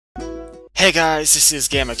Hey guys, this is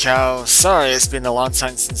gamercal. Sorry it's been a long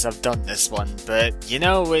time since I've done this one, but you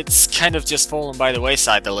know, it's kind of just fallen by the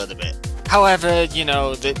wayside a little bit. However, you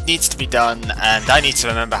know, it needs to be done, and I need to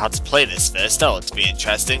remember how to play this first. That ought to be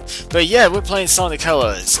interesting. But yeah, we're playing Sonic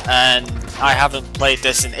Colors, and I haven't played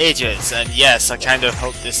this in ages, and yes, I kind of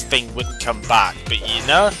hoped this thing wouldn't come back, but you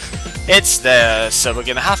know, it's there, so we're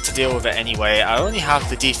gonna have to deal with it anyway. I only have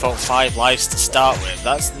the default 5 lives to start with.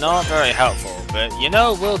 That's not very helpful, but you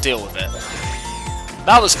know, we'll deal with it.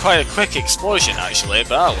 That was quite a quick explosion actually,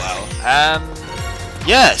 but oh well.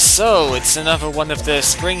 Yeah, so it's another one of the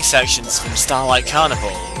spring sections from Starlight Carnival,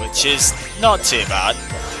 which is not too bad.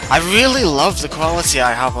 I really love the quality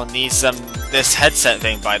I have on these this headset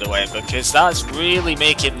thing, by the way, because that's really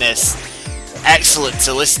making this excellent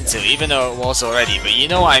to listen to, even though it was already, but you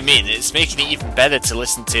know what I mean, it's making it even better to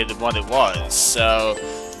listen to than what it was, so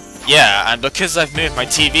yeah, and because I've moved my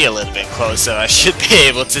TV a little bit closer, I should be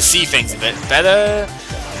able to see things a bit better.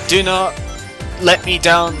 Do not let me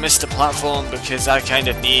down, Mr. Platform, because I kind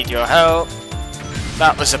of need your help.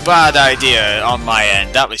 That was a bad idea on my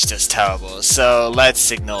end, that was just terrible, so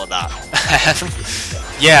let's ignore that.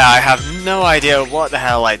 Yeah, I have no idea what the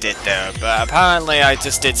hell I did there, but apparently I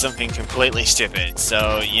just did something completely stupid,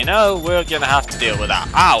 so you know, we're gonna have to deal with that.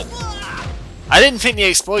 Ow! I didn't think the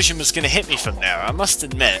explosion was gonna hit me from there, I must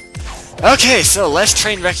admit. Okay, so let's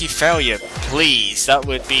train wrecky failure, please. That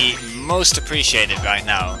would be most appreciated right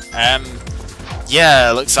now.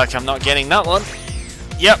 Yeah, looks like I'm not getting that one.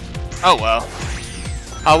 Yep. Oh well.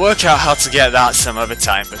 I'll work out how to get that some other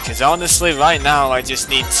time, because honestly, right now I just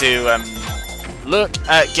need to look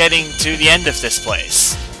at getting to the end of this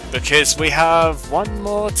place, because we have one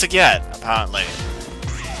more to get, apparently.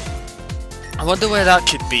 I wonder where that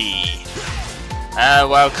could be.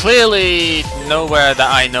 Well, clearly nowhere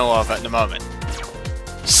that I know of at the moment.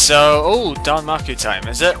 So, oh, Danmaku time,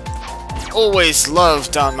 is it? Always love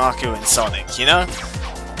Danmaku and Sonic, you know?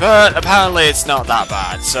 But apparently it's not that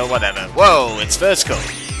bad, so whatever. Whoa, it's vertical.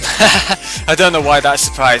 I don't know why that's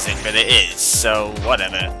surprising, but it is, so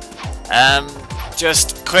whatever.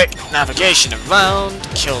 Just quick navigation around,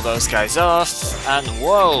 kill those guys off, and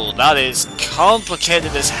whoa, that is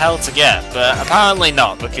complicated as hell to get, but apparently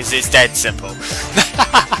not, because it's dead simple.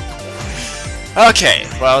 Okay,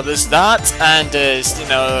 well there's that, and there's, you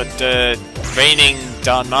know, the raining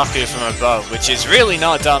Danmaku from above, which is really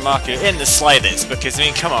not Danmaku in the slightest, because I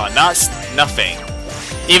mean, come on, that's nothing.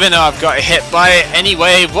 Even though I've got hit by it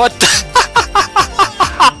anyway, what the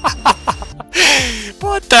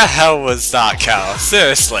What the hell was that, Cal?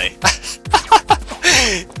 Seriously.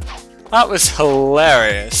 That was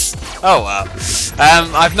hilarious. Oh well.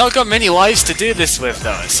 I've not got many lives to do this with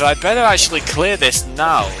though, so I'd better actually clear this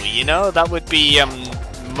now, you know? That would be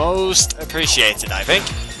most appreciated, I think.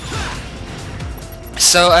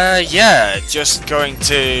 So yeah, just going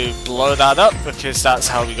to blow that up because that's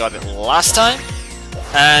how we got it last time.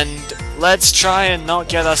 And let's try and not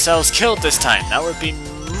get ourselves killed this time. That would be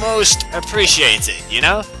most appreciated, you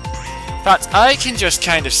know? In fact, I can just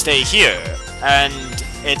kind of stay here, and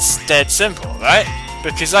it's dead simple, right?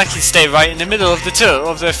 Because I can stay right in the middle of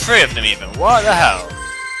the three of them even. What the hell?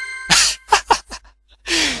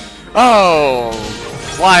 Oh,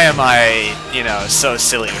 why am I, you know, so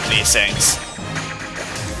silly with these things?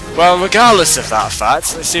 Well, regardless of that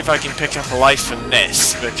fact, let's see if I can pick up a life from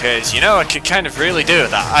this, because, you know, I could kind of really do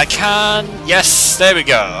that. I can... Yes, there we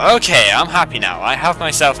go. Okay, I'm happy now. I have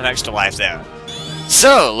myself an extra life there.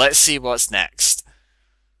 So, let's see what's next.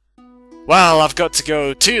 Well, I've got to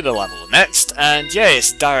go to the level next, and yeah,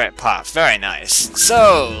 it's direct path. Very nice.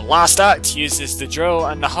 So, last act uses the drill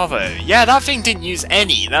and the hover. Yeah, that thing didn't use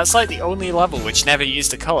any. That's like the only level which never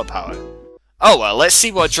used the color power. Oh well, let's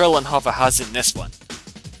see what drill and hover has in this one.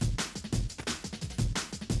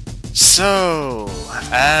 So,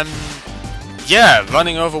 yeah,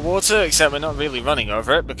 running over water, except we're not really running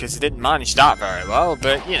over it because it didn't manage that very well,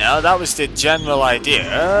 but, you know, that was the general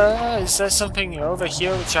idea. Is there something over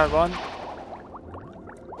here which I want?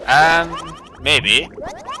 Maybe.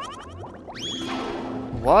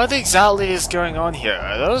 What exactly is going on here?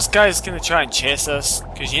 Are those guys gonna try and chase us?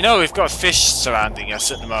 Because, you know, we've got fish surrounding us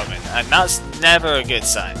at the moment, and that's never a good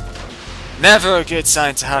sign. Never a good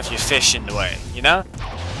sign to have your fish in the way, you know?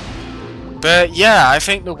 But yeah, I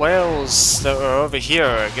think the whales that are over here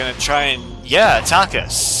are gonna try and, yeah, attack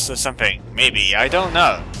us or something. Maybe, I don't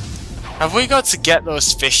know. Have we got to get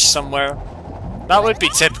those fish somewhere? That would be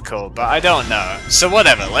typical, but I don't know. So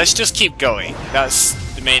whatever, let's just keep going. That's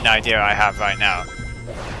the main idea I have right now.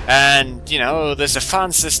 And, you know, there's a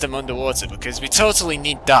fan system underwater because we totally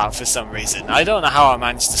need that for some reason. I don't know how I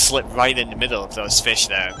managed to slip right in the middle of those fish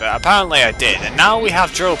there, but apparently I did. And now we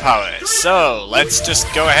have drill power, so let's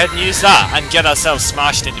just go ahead and use that and get ourselves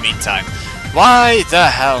smashed in the meantime. Why the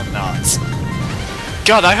hell not?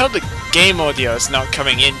 God, I hope the game audio is not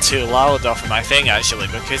coming in too loud off of my thing actually,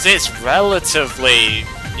 because it's relatively,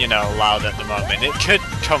 you know, loud at the moment. It could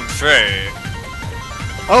come through.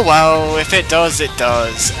 Oh well, if it does, it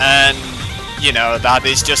does, and, you know, that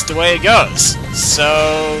is just the way it goes.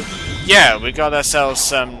 So, yeah, we got ourselves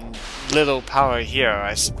some little power here,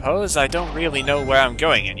 I suppose. I don't really know where I'm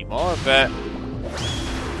going anymore, but...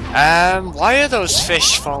 why are those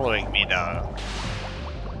fish following me, though?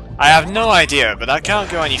 I have no idea, but I can't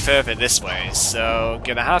go any further this way, so I'm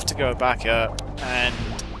gonna have to go back up and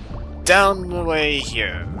down the way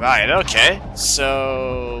here. Right, okay,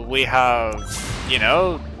 so we have, you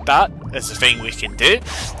know, that as a thing we can do.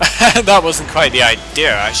 That wasn't quite the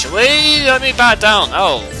idea, actually. Let me back down.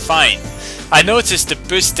 Oh, fine. I noticed the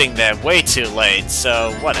boosting there way too late,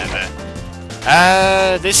 so whatever.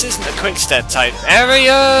 This isn't a quick step type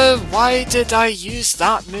area. Why did I use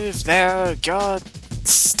that move there? God,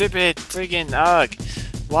 stupid friggin' ugh.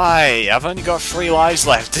 Why? I've only got 3 lives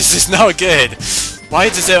left. This is not good. Why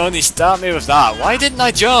does it only start me with that? Why didn't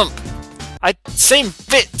I jump? Same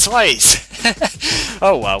bit twice.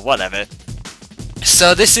 Oh well, whatever.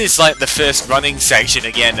 So this is like the first running section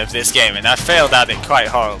again of this game, and I failed at it quite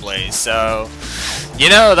horribly, so... You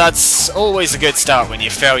know, that's always a good start when you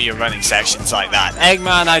fail your running sections like that.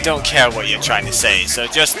 Eggman, I don't care what you're trying to say, so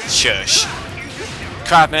just shush.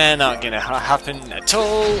 Crabman, not gonna happen at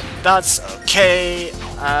all. That's okay.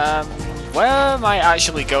 Where am I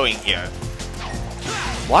actually going here?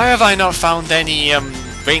 Why have I not found any,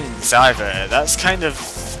 rings either? That's kind of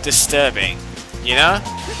disturbing, you know?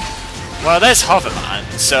 Well, there's Hoverman,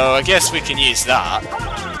 so I guess we can use that.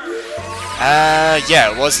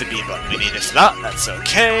 Yeah, it was the B button we needed for that, that's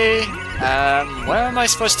okay. Where am I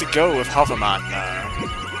supposed to go with Hoverman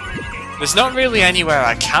though? There's not really anywhere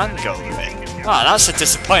I can go with it. Ah, that's a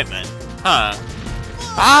disappointment. Huh.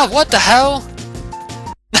 Ah, what the hell?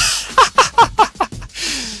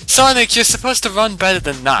 Sonic, you're supposed to run better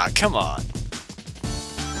than that, come on.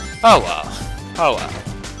 Oh well. Oh well.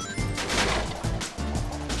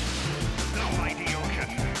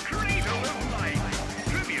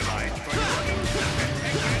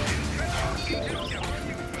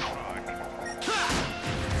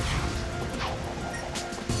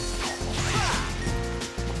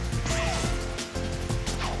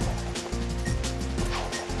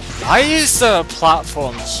 Why is there a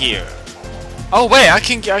platform here? Oh wait, I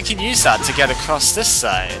can use that to get across this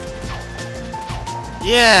side.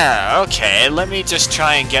 Yeah, okay, let me just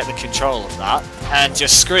try and get the control of that, and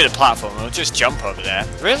just screw the platform, we'll just jump over there.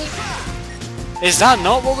 Really? Is that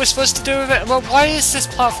not what we're supposed to do with it? Well, why is this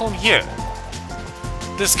platform here?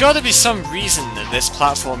 There's gotta be some reason that this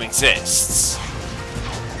platform exists.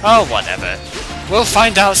 Oh, whatever. We'll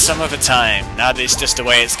find out some other time, that is just the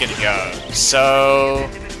way it's gonna go. So...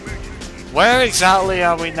 where exactly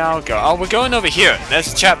are we now going? Oh, we're going over here.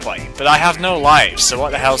 There's a checkpoint, but I have no lives, so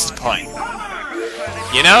what the hell's the point?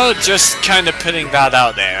 You know, just kind of putting that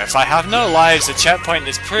out there. If I have no lives, the checkpoint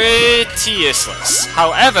is pretty useless.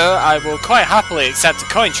 However, I will quite happily accept a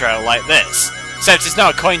coin trail like this. Except it's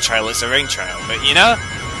not a coin trail, it's a ring trail, but you know?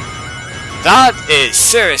 That is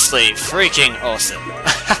seriously freaking awesome.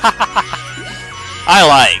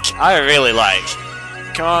 I really like.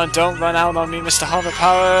 Come on, don't run out on me, Mr.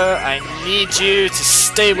 Hoverpower. I need you to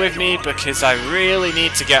stay with me because I really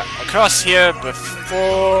need to get across here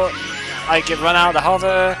before I can run out of the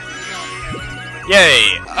hover.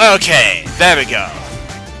 Yay! Okay, there we go.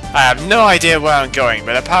 I have no idea where I'm going,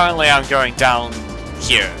 but apparently I'm going down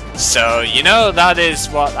here. So, you know, that is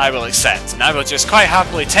what I will accept. And I will just quite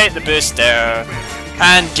happily take the boost there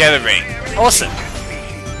and get a ring. Awesome!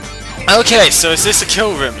 Okay, so is this a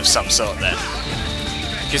kill room of some sort then?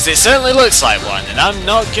 Because it certainly looks like one, and I'm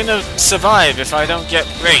not gonna survive if I don't get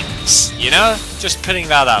rings, you know? Just putting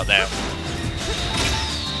that out there.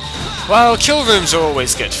 Well, kill rooms are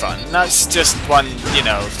always good fun. That's just one, you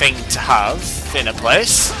know, thing to have in a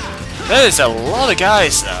place. There's a lot of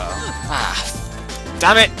guys, though. Ah,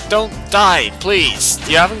 damn it, don't die, please.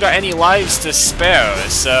 You haven't got any lives to spare,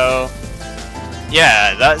 so...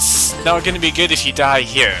 yeah, that's not gonna be good if you die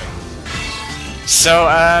here. So,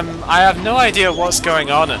 I have no idea what's going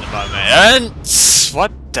on at the moment, and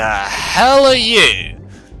what the hell are you?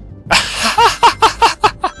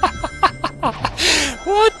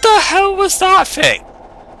 What the hell was that thing?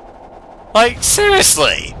 Like,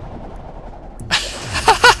 seriously?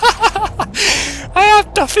 I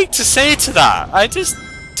have nothing to say to that. I just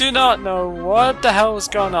do not know what the hell is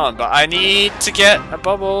going on, but I need to get a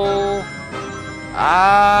bubble.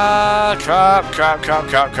 Ah, crap.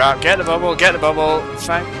 Get the bubble,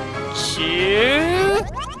 Thank you.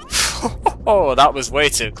 Oh, that was way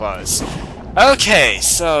too close. Okay,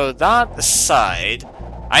 so that aside,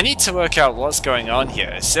 I need to work out what's going on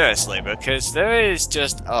here, seriously, because there is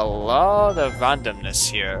just a lot of randomness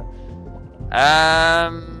here.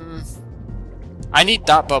 I need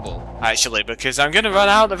that bubble, actually, because I'm gonna run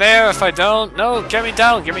out of air if I don't. No, get me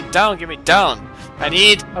down. I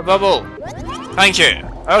need a bubble. Thank you.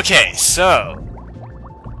 Okay, so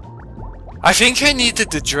I think I needed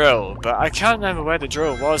the drill, but I can't remember where the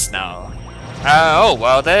drill was now. Oh,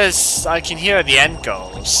 well, I can hear the end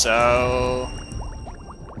goal, so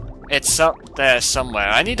it's up there somewhere.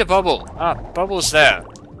 I need a bubble. Ah, bubble's there.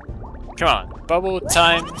 Come on, bubble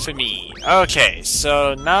time for me. Okay,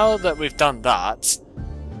 so now that we've done that,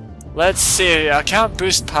 let's see. I can't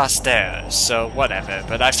boost past there, so whatever,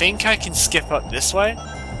 but I think I can skip up this way.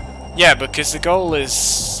 Yeah, because the goal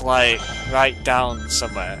is, like, right down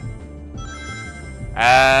somewhere.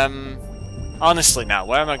 Honestly now,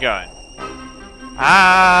 where am I going?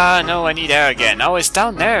 Ah, no, I need air again. Oh, it's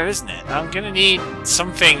down there, isn't it? I'm gonna need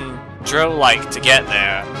something drill-like to get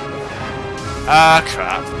there. Ah,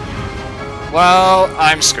 crap. Well,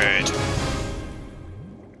 I'm screwed.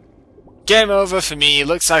 Game over for me.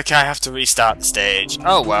 Looks like I have to restart the stage.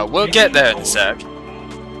 Oh well, we'll get there in a sec.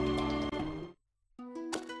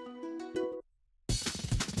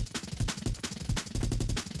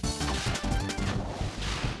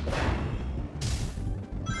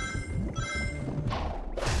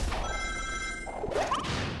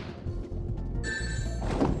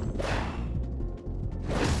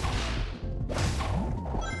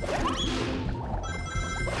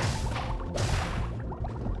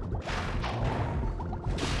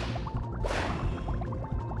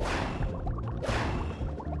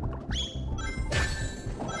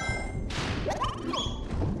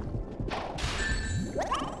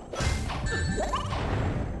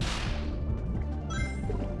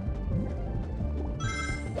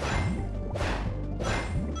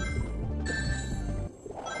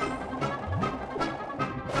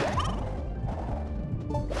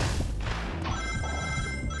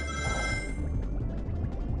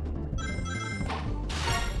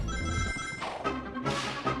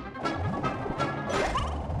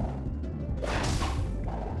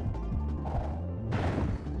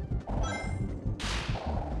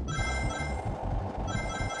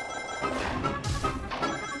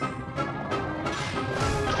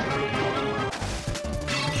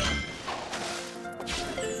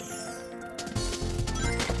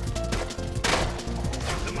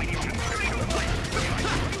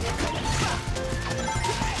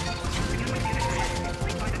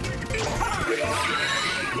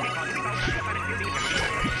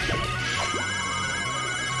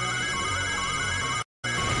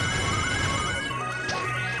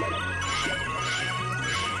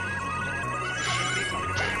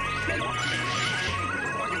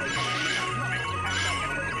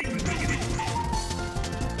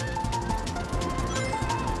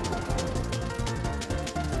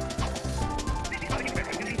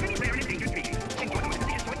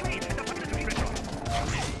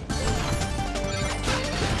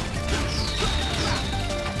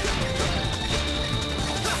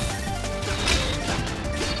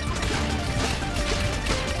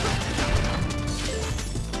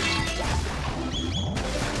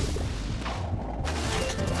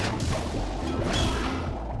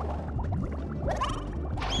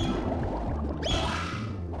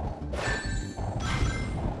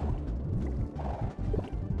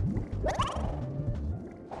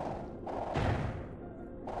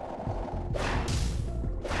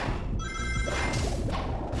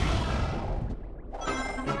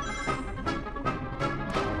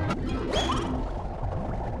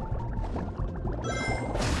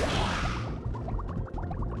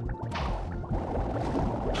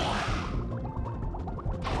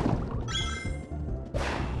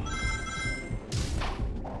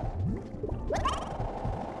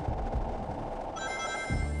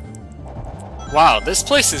 Wow, this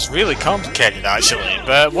place is really complicated actually,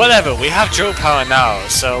 but whatever, we have drill power now,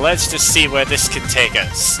 so let's just see where this can take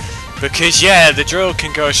us. Because yeah, the drill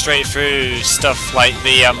can go straight through stuff like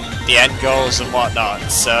the end goals and whatnot,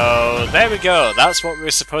 so there we go, that's what we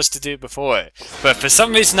were supposed to do before. But for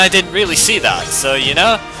some reason I didn't really see that, so you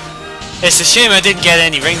know, it's a shame I didn't get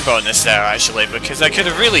any ring bonus there actually, because I could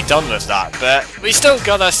have really done with that, but we still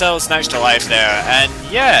got ourselves an extra life there, and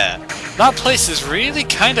yeah, that place is really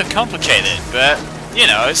kind of complicated, but you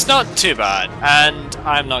know, it's not too bad, and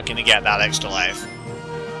I'm not gonna get that extra life.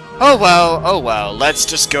 Oh well, let's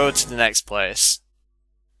just go to the next place.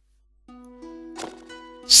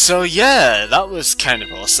 So yeah, that was kind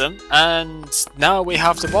of awesome, and now we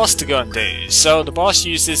have the boss to go and do. So the boss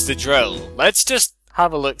uses the drill. Let's just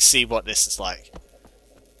have a look, see what this is like.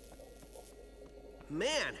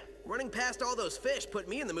 Man, running past all those fish put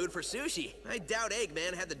me in the mood for sushi. I doubt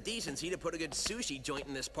Eggman had the decency to put a good sushi joint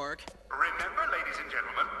in this park. Remember, ladies and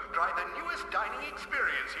gentlemen, try the newest dining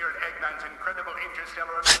experience here at Eggman's incredible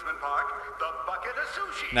interstellar amusement park, the bucket of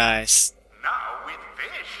sushi. Nice. Now with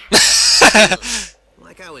fish.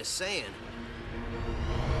 Like I was saying.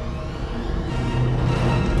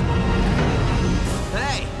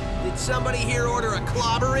 Hey, did somebody here order a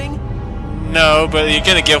clobbering? No, but you're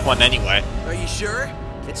gonna give one anyway. Are you sure?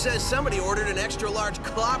 It says somebody ordered an extra large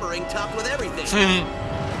clobbering topped with everything.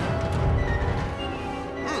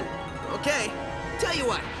 Okay. Tell you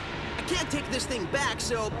what, I can't take this thing back,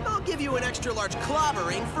 so I'll give you an extra large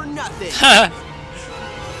clobbering for nothing.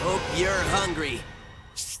 Hope you're hungry.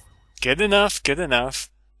 Good enough, good enough.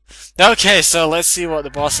 Okay, so let's see what the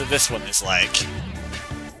boss of this one is like.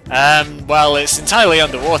 Well, it's entirely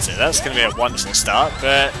underwater. That's going to be a wonderful start,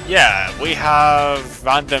 but yeah, we have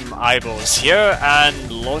random eyeballs here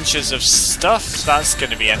and launches of stuff. That's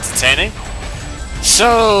going to be entertaining.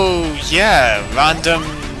 So, yeah, random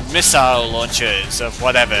missile launchers of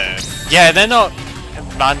whatever. Yeah, they're not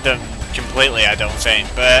random completely, I don't think,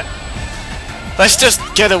 but let's just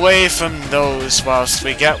get away from those whilst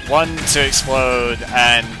we get one to explode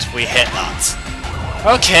and we hit that.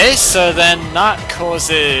 Okay, so then that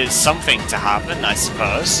causes something to happen, I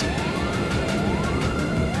suppose.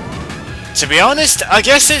 To be honest, I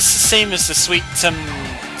guess it's the same as the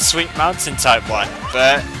Sweet Mountain type one,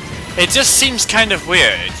 but it just seems kind of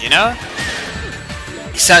weird, you know?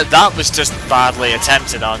 Except that was just badly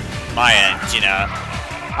attempted on my end, you know?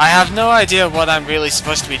 I have no idea what I'm really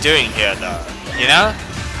supposed to be doing here, though, you know?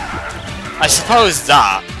 I suppose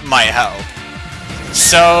that might help.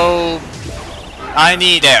 So I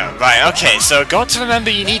need air. Right, okay, so got to remember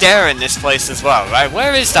you need air in this place as well, right?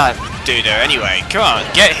 Where is that dude anyway? Come on,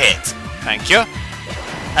 get hit. Thank you.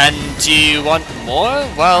 And do you want more?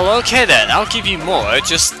 Well, okay then, I'll give you more.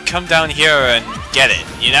 Just come down here and get it,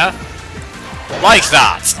 you know? Like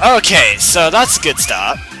that. Okay, so that's a good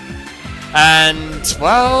start. And,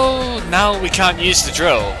 well, now we can't use the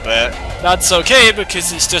drill, but that's okay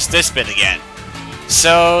because it's just this bit again.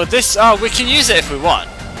 So this, we can use it if we want.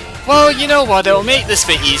 Well, you know what, it'll make this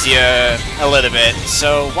bit easier a little bit,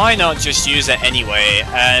 so why not just use it anyway,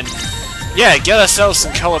 and yeah, get ourselves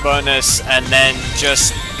some colour bonus, and then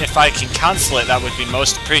just, if I can cancel it, that would be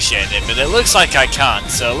most appreciated, but it looks like I can't,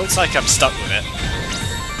 so it looks like I'm stuck with it.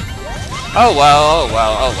 Oh well, oh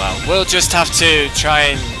well, oh well, we'll just have to try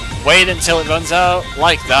and wait until it runs out,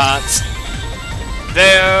 like that.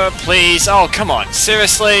 There, please, oh come on,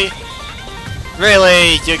 seriously?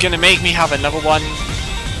 Really, you're gonna make me have another one?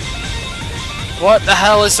 What the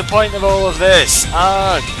hell is the point of all of this?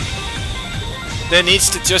 Ugh. There needs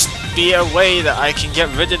to just be a way that I can get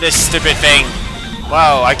rid of this stupid thing.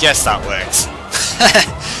 Wow, I guess that works.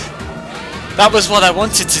 That was what I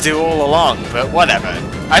wanted to do all along, but whatever.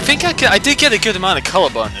 I think I did get a good amount of colour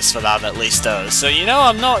bonus for that at least though, so you know,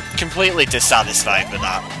 I'm not completely dissatisfied with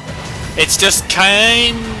that. It's just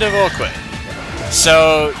kind of awkward.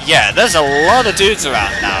 So, yeah, there's a lot of dudes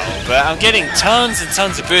around now, but I'm getting tons and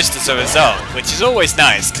tons of boosts as a result, which is always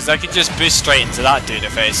nice, because I can just boost straight into that dude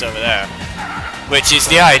face over there. Which is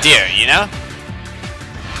the idea, you know?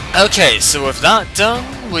 Okay, so with that done,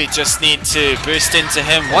 we just need to boost into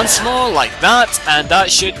him once more, like that, and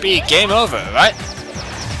that should be game over, right?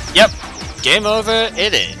 Yep, game over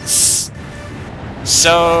it is.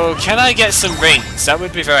 So, can I get some rings? That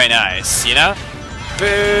would be very nice, you know? Boost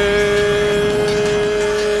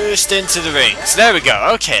into the rings. There we go.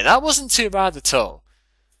 Okay, that wasn't too bad at all.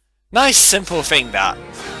 Nice, simple thing, that.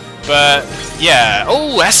 But, yeah.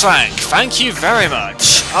 Oh, S-Rank. Thank you very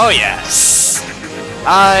much. Oh, yes.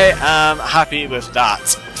 I am happy with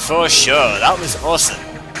that. For sure. That was awesome.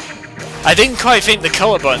 I didn't quite think the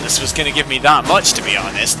colour bonus was going to give me that much, to be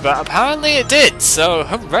honest, but apparently it did, so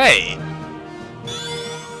hooray.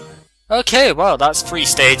 Okay, well, that's 3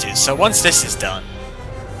 stages, so once this is done...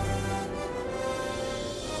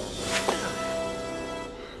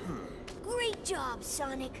 Great job,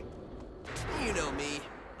 Sonic. You know me.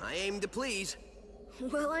 I aim to please.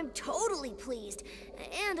 Well, I'm totally pleased,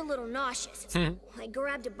 and a little nauseous. I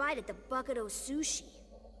grabbed a bite at the bucket of sushi.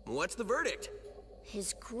 What's the verdict?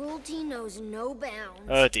 His cruelty knows no bounds.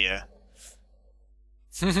 Oh dear.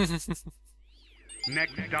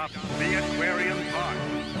 Next stop, the Aquarium Park.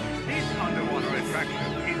 This underwater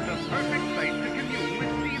attraction is the perfect place to commune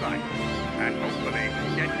with sea life and hopefully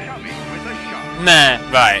get chummy with a shark.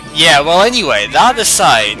 Nah, right. Yeah, well anyway, the other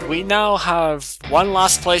side, we now have one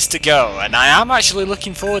last place to go, and I am actually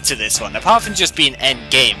looking forward to this one. Apart from just being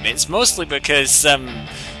endgame, it's mostly because,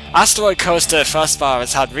 Asteroid Coaster First Bar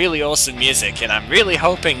has had really awesome music, and I'm really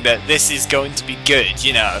hoping that this is going to be good,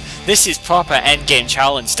 you know. This is proper endgame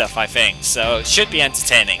challenge stuff, I think, so it should be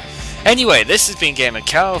entertaining. Anyway, this has been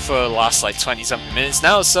gamercal for the last like 20 something minutes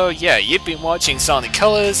now, so yeah, you've been watching Sonic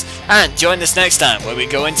Colors, and join us next time where we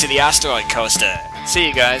go into the Asteroid Coaster. See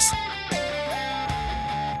you guys.